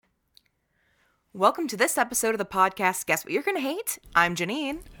Welcome to this episode of the podcast, Guess What You're Gonna Hate? I'm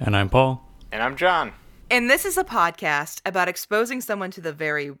Janine. And I'm Paul. And I'm John. And this is a podcast about exposing someone to the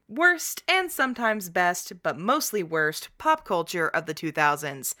very worst and sometimes best, but mostly worst, pop culture of the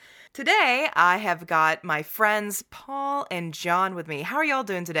 2000s. Today, I have got my friends Paul and John with me. How are y'all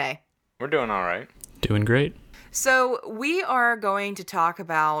doing today? We're doing all right. Doing great. So, we are going to talk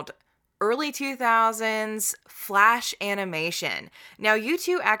about early 2000s Flash animation. Now, you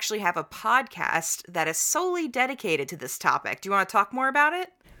two actually have a podcast that is solely dedicated to this topic. Do you want to talk more about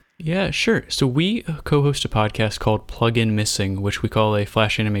it? Yeah, sure. So we co-host a podcast called Plug-in Missing, which we call a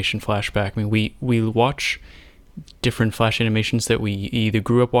Flash animation flashback. I mean, we watch different Flash animations that we either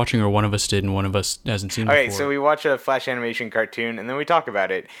grew up watching or one of us did and one of us hasn't seen before. Okay, so we watch a Flash animation cartoon and then we talk about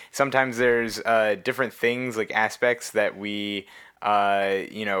it. Sometimes there's different things, like aspects that we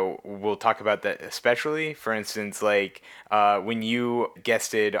we'll talk about that especially. For instance, like when you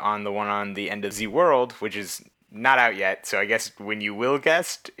guested on the one on the end of Z World, which is not out yet, so I guess when you will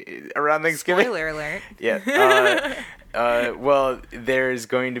guest around Thanksgiving. Spoiler alert. Yeah. Well, there's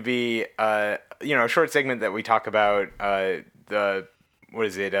going to be a short segment that we talk about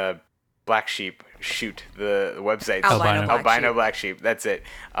Black Sheep shoot, the website. Albino Black Sheep, that's it.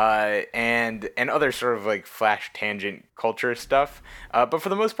 And other sort of like Flash tangent culture stuff. But for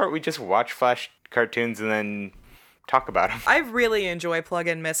the most part, we just watch Flash cartoons and then talk about them. I really enjoy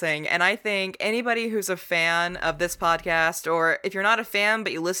Plug-in Missing, and I think anybody who's a fan of this podcast, or if you're not a fan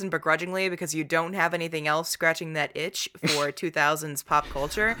but you listen begrudgingly because you don't have anything else scratching that itch for 2000s pop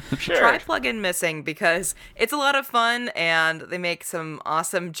culture, Sure. Try Plug-in Missing because it's a lot of fun and they make some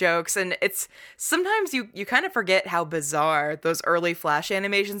awesome jokes, and it's sometimes you kind of forget how bizarre those early Flash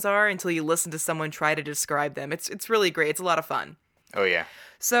animations are until you listen to someone try to describe them. It's really great. It's a lot of fun. Oh, yeah.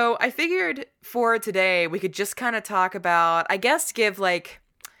 So I figured for today, we could just kind of talk about, I guess, give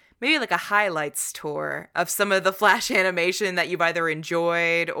maybe a highlights tour of some of the Flash animation that you've either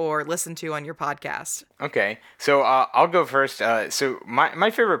enjoyed or listened to on your podcast. Okay, so I'll go first. So my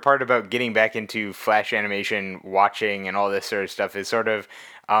favorite part about getting back into Flash animation, watching and all this sort of stuff is sort of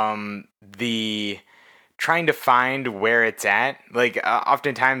the trying to find where it's at. Like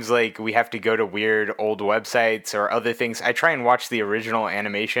oftentimes, like we have to go to weird old websites or other things. I try and watch the original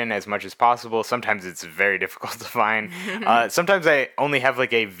animation as much as possible. Sometimes it's very difficult to find. Sometimes I only have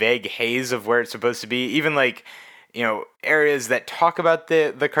like a vague haze of where it's supposed to be. Even like, areas that talk about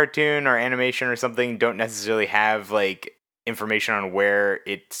the cartoon or animation or something don't necessarily have like information on where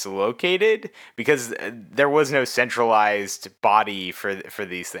it's located, because there was no centralized body for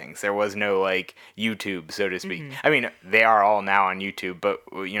these things. There was no like YouTube, so to speak. Mm-hmm. I mean, they are all now on YouTube, but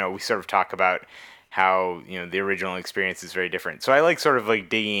we sort of talk about how the original experience is very different. So I like sort of like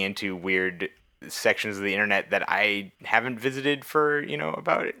digging into weird sections of the internet that I haven't visited for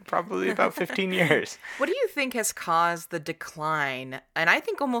probably about 15 years. What do you think has caused the decline, and I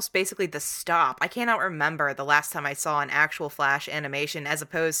think almost basically the stop? I cannot remember the last time I saw an actual Flash animation, as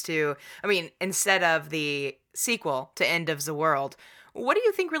opposed to, instead of the sequel to End of the World. What do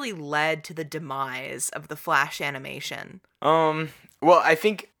you think really led to the demise of the Flash animation? Well, I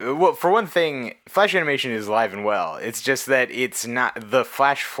think, for one thing, Flash animation is alive and well. It's just that it's not, the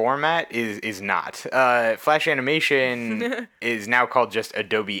Flash format is not. Flash animation is now called just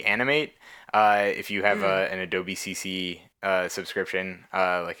Adobe Animate. If you have an Adobe CC subscription,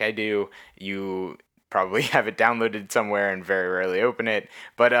 like I do, you probably have it downloaded somewhere and very rarely open it.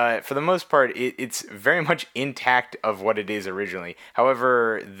 But for the most part, it's very much intact of what it is originally.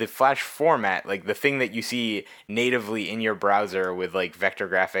 However, the Flash format, like the thing that you see natively in your browser with like vector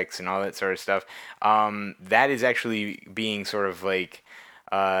graphics and all that sort of stuff, that is actually being sort of like,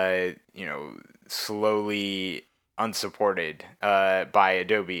 slowly unsupported by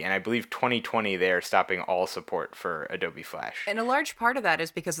Adobe, and I believe 2020 they are stopping all support for Adobe Flash. And a large part of that is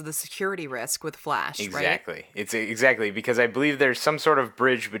because of the security risk with Flash, Exactly. Right? It's exactly because I believe there's some sort of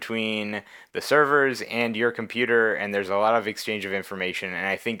bridge between the servers and your computer, and there's a lot of exchange of information, and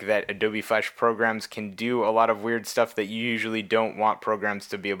I think that Adobe Flash programs can do a lot of weird stuff that you usually don't want programs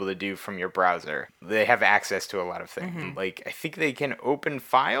to be able to do from your browser. They have access to a lot of things. Mm-hmm. Like, I think they can open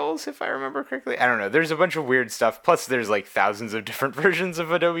files, if I remember correctly. I don't know. There's a bunch of weird stuff. Plus, there's like thousands of different versions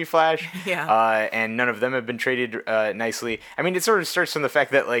of Adobe Flash. Yeah. And none of them have been treated nicely. I mean, it sort of starts from the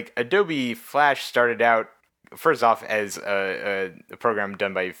fact that like Adobe Flash started out first off as a program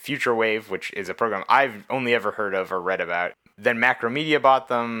done by FutureWave, which is a program I've only ever heard of or read about. Then Macromedia bought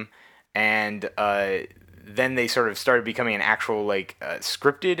them, and then they sort of started becoming an actual like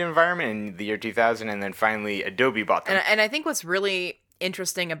scripted environment in the year 2000, and then finally Adobe bought them. And I think what's really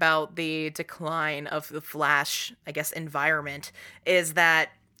interesting about the decline of the Flash, I guess, environment is that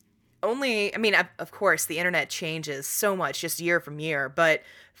only, I mean, of course, the internet changes so much just year from year, but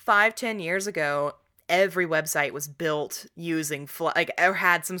 5, 10 years ago, every website was built using, or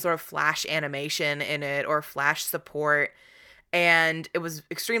had some sort of Flash animation in it or Flash support. And it was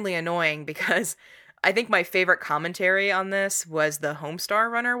extremely annoying because I think my favorite commentary on this was the Homestar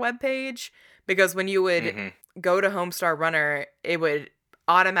Runner webpage. Because when you would go to Homestar Runner, it would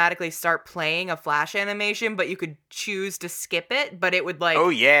automatically start playing a Flash animation, but you could choose to skip it, but it would like... Oh,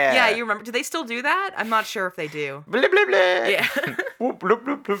 yeah. Yeah, you remember? Do they still do that? I'm not sure if they do. Blah, blah, blah. Yeah. Whoop, bloop,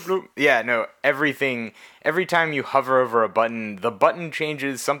 bloop, bloop, bloop. Yeah, no, everything, every time you hover over a button, the button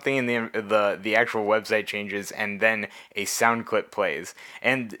changes, something in the actual website changes, and then a sound clip plays.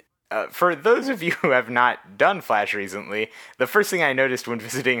 And for those of you who have not done Flash recently, the first thing I noticed when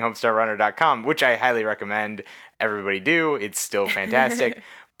visiting homestarrunner.com, which I highly recommend everybody do, it's still fantastic,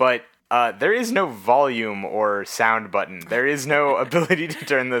 but there is no volume or sound button. There is no ability to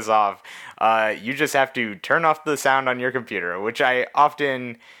turn this off. You just have to turn off the sound on your computer, which I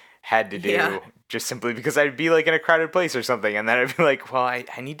often had to do just simply because I'd be like in a crowded place or something, and then I'd be like, well, I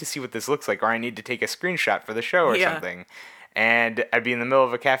need to see what this looks like, or I need to take a screenshot for the show or something. And I'd be in the middle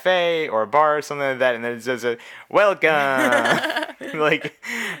of a cafe or a bar or something like that, and then it says, welcome, like,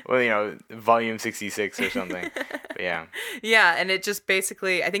 well, you know, volume 66 or something. But yeah. Yeah, and it just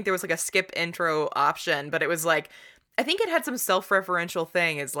basically, I think there was like a skip intro option, but it was like, I think it had some self-referential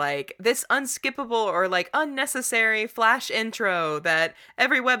thing. Is like this unskippable or like unnecessary Flash intro that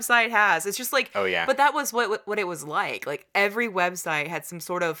every website has. It's just like, oh yeah. But that was what it was like. Like every website had some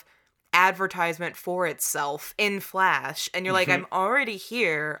sort of advertisement for itself in Flash, and you're like, I'm already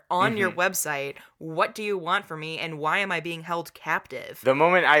here on your website. What do you want from me, and why am I being held captive? The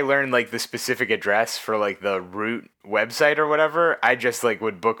moment I learned like the specific address for like the root website or whatever, I just like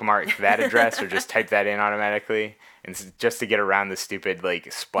would bookmark that address or just type that in automatically, and just to get around the stupid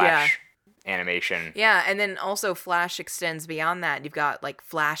like splash animation. Yeah, and then also Flash extends beyond that. You've got like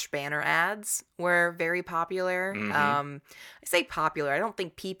Flash banner ads were very popular. I say popular. I don't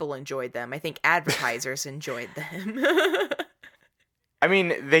think people enjoyed them. I think advertisers enjoyed them. I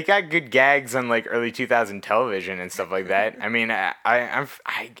mean, they got good gags on like early 2000 television and stuff like that. I mean, I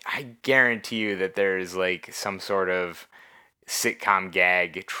guarantee you that there's like some sort of sitcom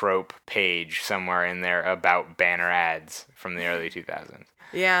gag trope page somewhere in there about banner ads from the early 2000s.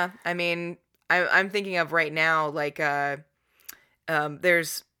 Yeah, I mean, I'm thinking of right now, like,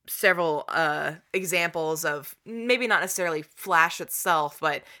 there's several examples of maybe not necessarily Flash itself,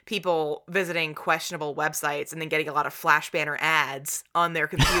 but people visiting questionable websites and then getting a lot of Flash banner ads on their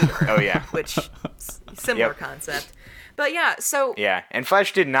computer. Oh, yeah. Which, similar concept. But yeah, so... Yeah, and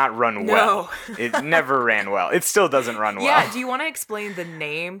Flash did not run well. It never ran well. It still doesn't run well. Yeah, do you want to explain the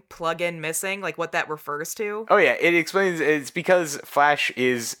name Plugin Missing, like what that refers to? Oh yeah, it explains, it's because Flash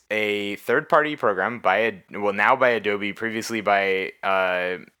is a third-party program now by Adobe, previously by,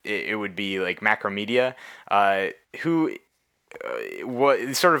 it would be like Macromedia, who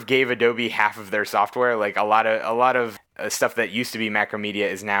sort of gave Adobe half of their software. Like a lot of stuff that used to be Macromedia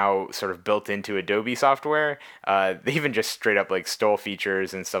is now sort of built into Adobe software. They even just straight up like stole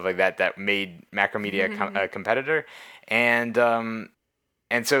features and stuff like that made Macromedia a competitor. And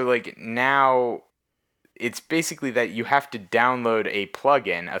so like now it's basically that you have to download a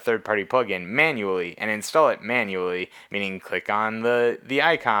plugin, a third-party plugin, manually and install it manually, meaning click on the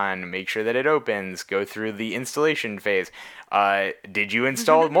icon, make sure that it opens, go through the installation phase. Did you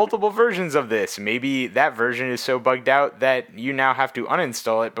install multiple versions of this? Maybe that version is so bugged out that you now have to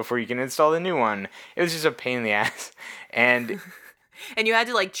uninstall it before you can install the new one. It was just a pain in the ass. And you had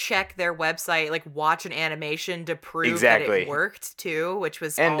to like check their website, like watch an animation to prove that it worked too, which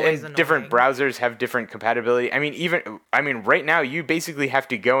was always annoying. Different browsers have different compatibility. I mean, right now you basically have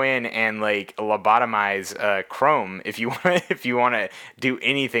to go in and like lobotomize Chrome if you want to do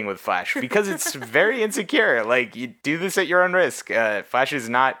anything with Flash, because it's very insecure. Like you do this at your own risk. Flash is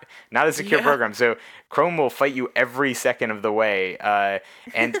not a secure program, so Chrome will fight you every second of the way,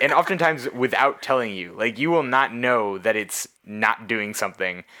 and oftentimes without telling you. Like you will not know that it's not doing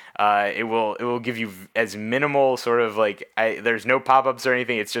something. It will give you as minimal sort of like there's no pop-ups or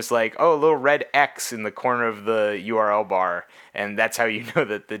anything. It's just like, oh, a little red X in the corner of the URL bar, and that's how you know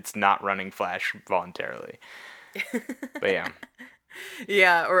that it's not running Flash voluntarily. But yeah.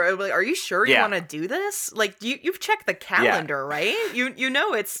 Yeah, or like, are you sure you want to do this? Like, you've checked the calendar, right? You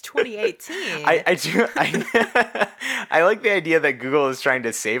know it's 2018. I do. I like the idea that Google is trying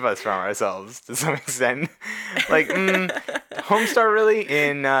to save us from ourselves to some extent. Like, Homestar really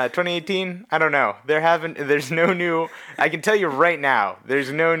in 2018? I don't know. There's no new. I can tell you right now,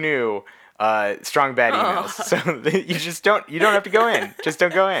 there's no new strong bad emails. So you don't have to go in. Just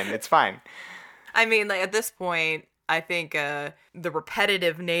don't go in. It's fine. I mean, like, at this point, I think the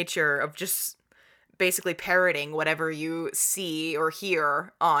repetitive nature of just basically parroting whatever you see or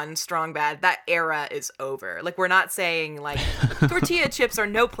hear on Strong Bad, that era is over. Like, we're not saying, like, tortilla chips are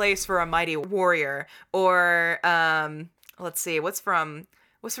no place for a mighty warrior, or, let's see, what's from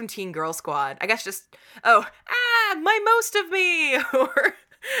Teen Girl Squad? I guess just, my most of me, or,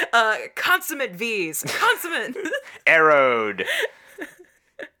 consummate V's. Consummate. Arrowed.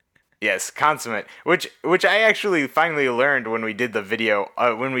 Yes, consummate, which I actually finally learned when we did the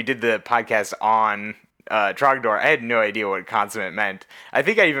podcast on Trogdor. I had no idea what consummate meant. I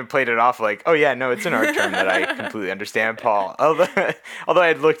think I even played it off like, oh yeah, no, it's an art term that I completely understand, Paul. Although I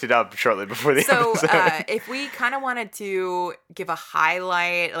had looked it up shortly before the episode. So if we kind of wanted to give a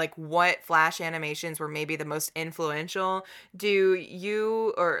highlight, like what Flash animations were maybe the most influential, do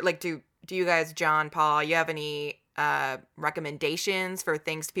you guys, John, Paul, you have any recommendations for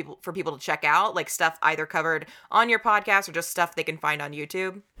things for people to check out, like stuff either covered on your podcast or just stuff they can find on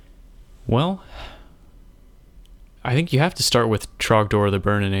YouTube? Well, I think you have to start with Trogdor the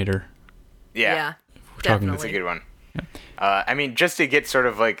Burninator. Yeah, definitely. That's a good one. Yeah. I mean, just to get sort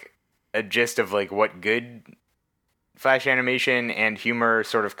of like a gist of like what good Flash animation and humor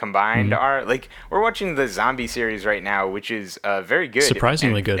sort of combined are. Like, we're watching the zombie series right now, which is very good.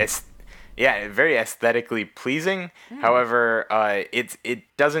 Surprisingly good. Yeah, very aesthetically pleasing. However, it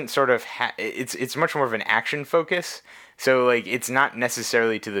doesn't sort of it's much more of an action focus. So like, it's not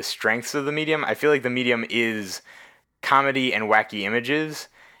necessarily to the strengths of the medium. I feel like the medium is comedy and wacky images,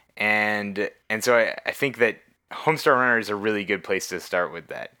 and so I think that Homestar Runner is a really good place to start with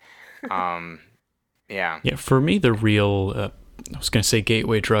that. Yeah. Yeah, for me, the real I was going to say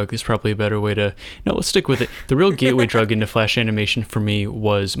gateway drug is probably a better way to... No, let's stick with it. The real gateway drug into Flash animation for me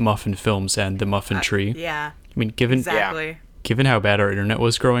was Muffin Films and the Muffin Tree. Yeah. I mean, given how bad our internet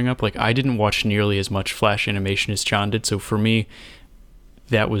was growing up, like, I didn't watch nearly as much Flash animation as John did, so for me,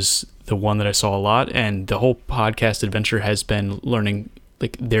 that was the one that I saw a lot, and the whole podcast adventure has been learning,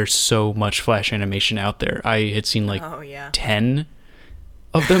 like, there's so much Flash animation out there. I had seen, like, 10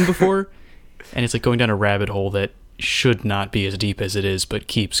 of them before, and it's, like, going down a rabbit hole that should not be as deep as it is, but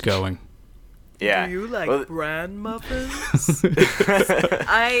keeps going. Yeah. Do you like bran muffins?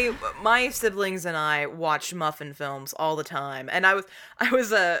 My siblings and I watch Muffin Films all the time, and I was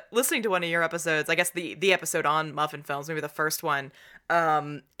listening to one of your episodes, I guess the episode on Muffin Films, maybe the first one,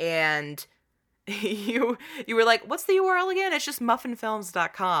 and you were like, what's the URL again? It's just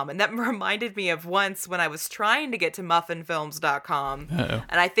muffinfilms.com. And that reminded me of once when I was trying to get to muffinfilms.com. Uh-oh.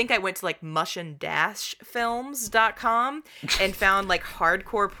 And I think I went to like mushin-films.com and found like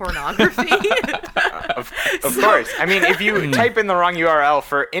hardcore pornography. Of course. I mean, if you type in the wrong URL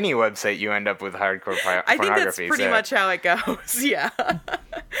for any website, you end up with hardcore pornography. I think that's pretty much how it goes. Yeah.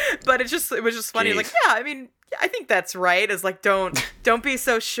 But it was just funny. Jeez. Like, yeah, I mean, I think that's right. It's like, don't be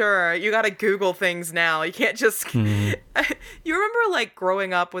so sure. You got to Google things now. You can't just. You remember like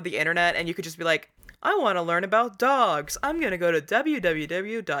growing up with the internet, and you could just be like, I want to learn about dogs. I'm gonna go to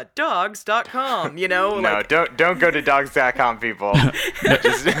www.dogs.com. You know? No, like... don't go to dogs.com, people.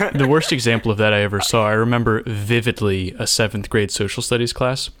 The worst example of that I ever saw, I remember vividly a 7th grade social studies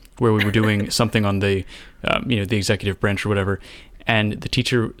class where we were doing something on the, the executive branch or whatever, and the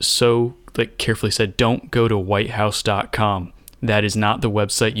teacher so like carefully said, "Don't go to whitehouse.com. That is not the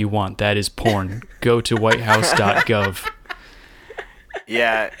website you want. That is porn. Go to whitehouse.gov."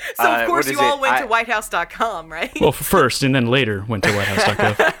 Yeah. So of course you all went to whitehouse.com, right? Well, first and then later went to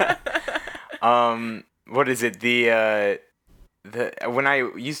whitehouse.gov. What is it? The when I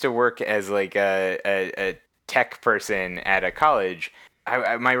used to work as like a tech person at a college,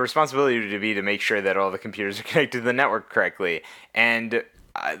 my responsibility would be to make sure that all the computers are connected to the network correctly. And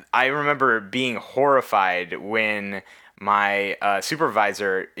I remember being horrified when my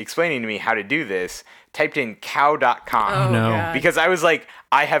supervisor, explaining to me how to do this, typed in cow.com. Oh, no. God. Because I was like,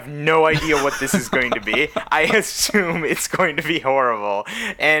 I have no idea what this is going to be. I assume it's going to be horrible.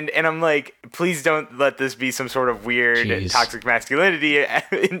 And I'm like, please don't let this be some sort of weird toxic masculinity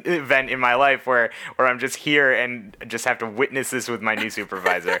event in my life where I'm just here and just have to witness this with my new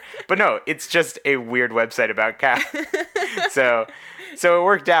supervisor. But no, it's just a weird website about cows. So it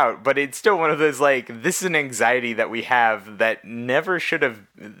worked out, but it's still one of those, like, this is an anxiety that we have that never should have,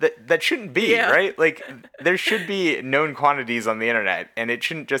 that shouldn't be, right? Like, there should be known quantities on the internet, and it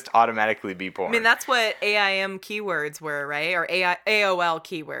shouldn't just automatically be porn. I mean, that's what AIM keywords were, right? Or AOL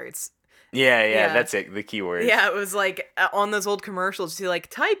keywords. Yeah, that's it. The keywords. Yeah, it was like on those old commercials, you like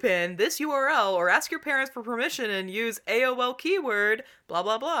type in this URL or ask your parents for permission and use AOL keyword, blah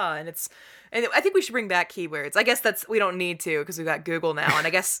blah blah, and I think we should bring back keywords. I guess we don't need to because we've got Google now, and I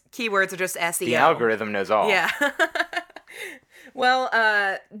guess keywords are just SEO. The algorithm knows all. Yeah. Well,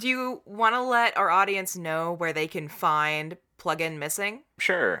 do you want to let our audience know where they can find Plugin Missing?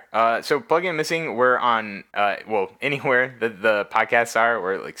 Sure. So Plugin Missing, we're on, anywhere the podcasts are.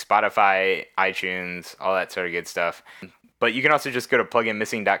 We're like Spotify, iTunes, all that sort of good stuff. But you can also just go to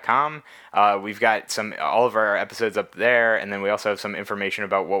pluginmissing.com. We've got all of our episodes up there, and then we also have some information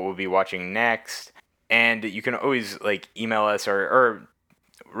about what we'll be watching next. And you can always like email us or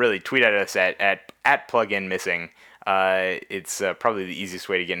really tweet at us at pluginmissing. It's probably the easiest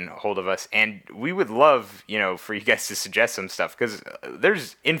way to get a hold of us, and we would love, for you guys to suggest some stuff, because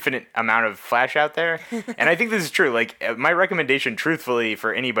there's infinite amount of Flash out there, and I think this is true. Like, my recommendation, truthfully,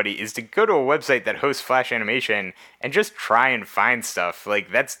 for anybody is to go to a website that hosts Flash animation and just try and find stuff.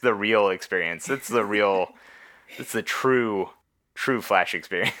 Like, that's the real experience. That's the true Flash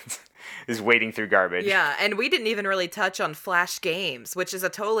experience. Is wading through garbage. Yeah, and we didn't even really touch on Flash games, which is a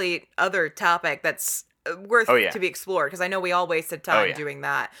totally other topic that's worth to be explored, because I know we all wasted time doing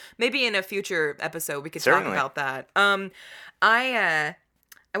that. Maybe in a future episode we could talk about that. I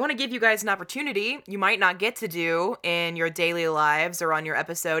want to give you guys an opportunity you might not get to do in your daily lives or on your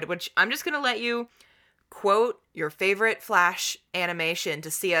episode, which I'm just going to let you quote your favorite Flash animation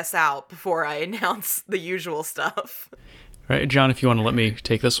to see us out before I announce the usual stuff. All right, John, if you want to let me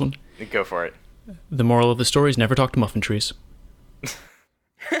take this one. Go for it. The moral of the story is never talk to muffin trees.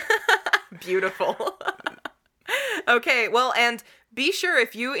 Beautiful. Okay, well, and be sure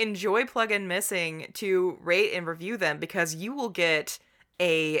if you enjoy Plugin Missing to rate and review them, because you will get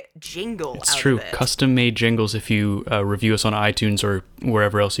a jingle It's true. Custom-made jingles if you review us on iTunes or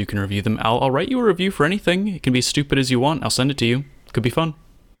wherever else you can review them. I'll write you a review for anything. It can be as stupid as you want. I'll send it to you. Could be fun.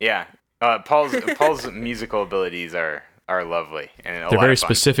 Yeah. Paul's musical abilities are lovely, and they're very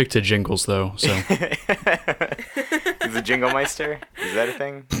specific to jingles, though. So, is the Jingle Meister? Is that a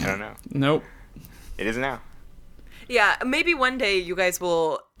thing? I don't know. Nope. It is now. Yeah, maybe one day you guys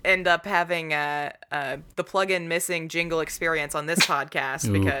will end up having the Plugin Missing jingle experience on this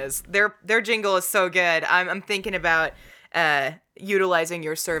podcast because their jingle is so good. I'm thinking about utilizing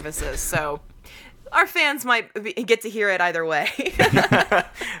your services, so our fans might get to hear it either way.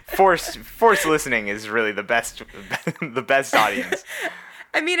 Forced listening is really the best audience.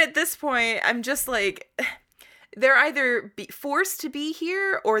 I mean, at this point, I'm just like, they're either forced to be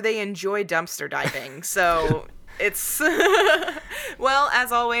here or they enjoy dumpster diving. So it's well,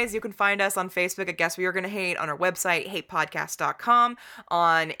 as always, you can find us on Facebook at Guess We Are Gonna Hate, on our website hatepodcast.com,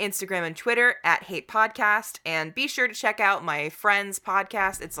 on Instagram and Twitter at hatepodcast, and be sure to check out my friend's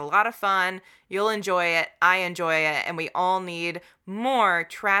podcast. It's a lot of fun. You'll enjoy it. I enjoy it, and we all need more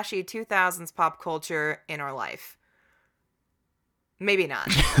trashy 2000s pop culture in our life. Maybe not,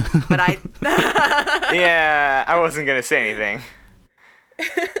 but yeah, I wasn't gonna say anything,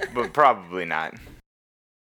 but probably not.